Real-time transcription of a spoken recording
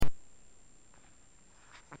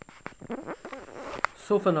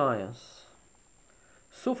Sophonias.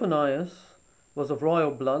 Sophonias was of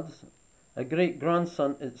royal blood, a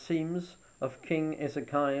great-grandson, it seems, of King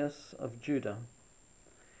Ezekias of Judah.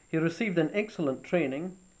 He received an excellent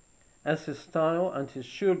training, as his style and his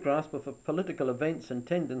sure grasp of political events and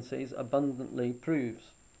tendencies abundantly proves.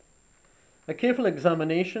 A careful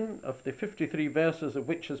examination of the 53 verses of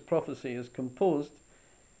which his prophecy is composed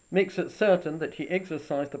makes it certain that he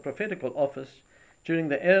exercised the prophetical office during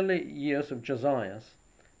the early years of Josiah,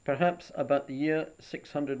 perhaps about the year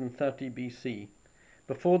 630 BC,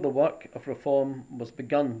 before the work of reform was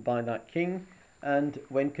begun by that king, and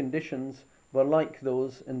when conditions were like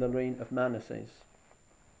those in the reign of Manasseh.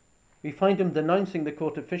 We find him denouncing the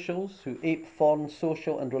court officials who aped foreign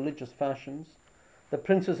social and religious fashions, the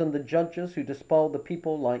princes and the judges who despoiled the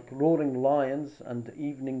people like roaring lions and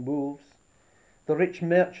evening wolves, the rich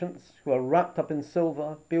merchants who are wrapped up in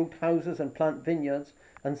silver, build houses and plant vineyards,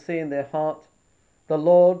 and say in their heart, "The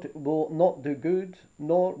Lord will not do good,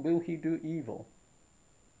 nor will he do evil,"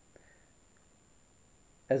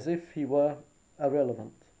 as if he were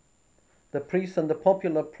irrelevant. The priests and the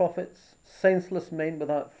popular prophets, senseless men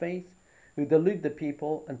without faith, who delude the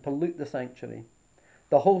people and pollute the sanctuary.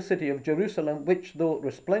 The whole city of Jerusalem, which, though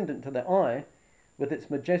resplendent to the eye, with its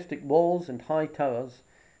majestic walls and high towers,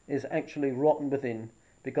 is actually rotten within,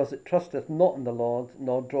 because it trusteth not in the Lord,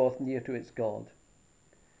 nor draweth near to its God.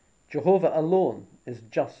 Jehovah alone is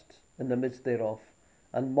just in the midst thereof,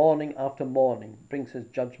 and morning after morning brings his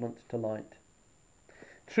judgment to light.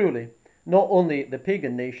 Truly, not only the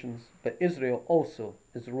pagan nations, but Israel also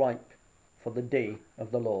is ripe for the day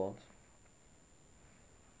of the Lord.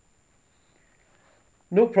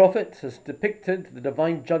 No prophet has depicted the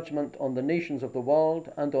divine judgment on the nations of the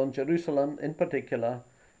world, and on Jerusalem in particular,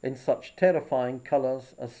 in such terrifying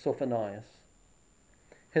colours as Sophonias.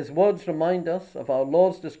 His words remind us of our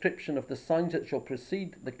Lord's description of the signs that shall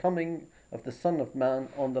precede the coming of the Son of Man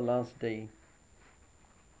on the last day.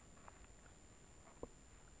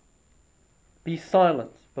 Be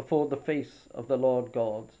silent before the face of the Lord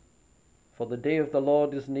God, for the day of the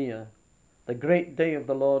Lord is near. The great day of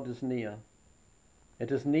the Lord is near. It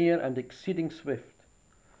is near and exceeding swift.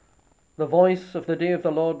 The voice of the day of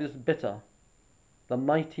the Lord is bitter. The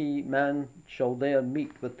mighty man shall there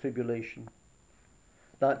meet with tribulation.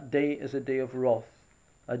 That day is a day of wrath,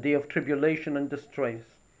 a day of tribulation and distress,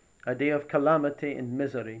 a day of calamity and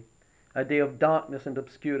misery, a day of darkness and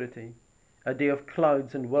obscurity, a day of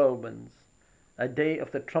clouds and whirlwinds, a day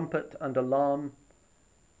of the trumpet and alarm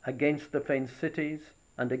against the fenced cities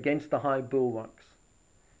and against the high bulwarks.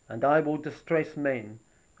 And I will distress men,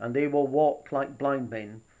 and they will walk like blind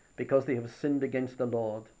men, because they have sinned against the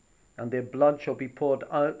Lord, and their blood shall be poured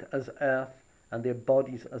out as earth, and their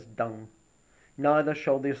bodies as dung. Neither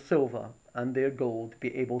shall their silver and their gold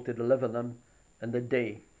be able to deliver them in the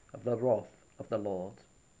day of the wrath of the Lord.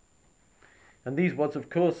 And these words, of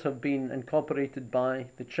course, have been incorporated by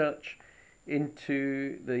the church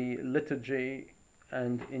into the liturgy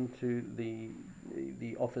and into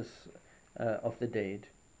the office of the dead.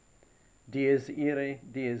 Dies irae,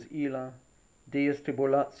 dies illa, dies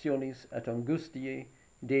tribulationis et angustiae,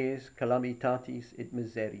 dies calamitatis et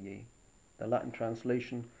miseriae. The Latin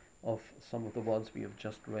translation of some of the words we have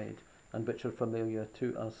just read, and which are familiar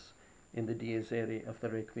to us in the Dies Irae of the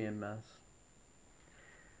Requiem Mass.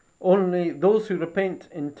 Only those who repent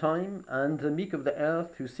in time, and the meek of the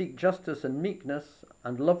earth, who seek justice and meekness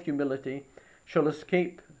and love humility, shall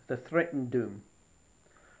escape the threatened doom.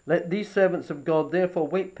 Let these servants of God therefore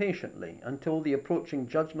wait patiently until the approaching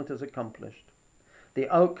judgment is accomplished. The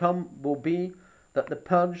outcome will be that the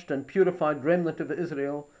purged and purified remnant of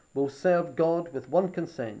Israel will serve God with one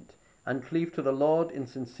consent, and cleave to the Lord in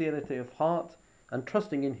sincerity of heart, and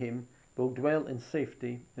trusting in him will dwell in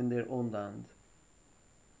safety in their own land.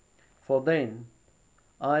 For then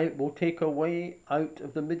I will take away out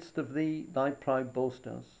of the midst of thee thy proud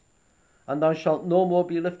boasters, and thou shalt no more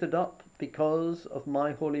be lifted up because of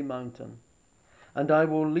my holy mountain. And I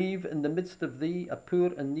will leave in the midst of thee a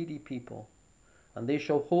poor and needy people, and they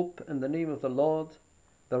shall hope in the name of the Lord.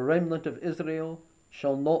 The remnant of Israel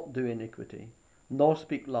shall not do iniquity, nor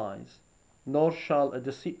speak lies, nor shall a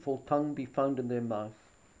deceitful tongue be found in their mouth.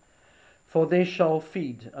 For they shall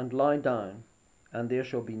feed and lie down, and there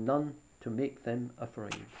shall be none to make them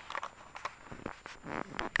afraid.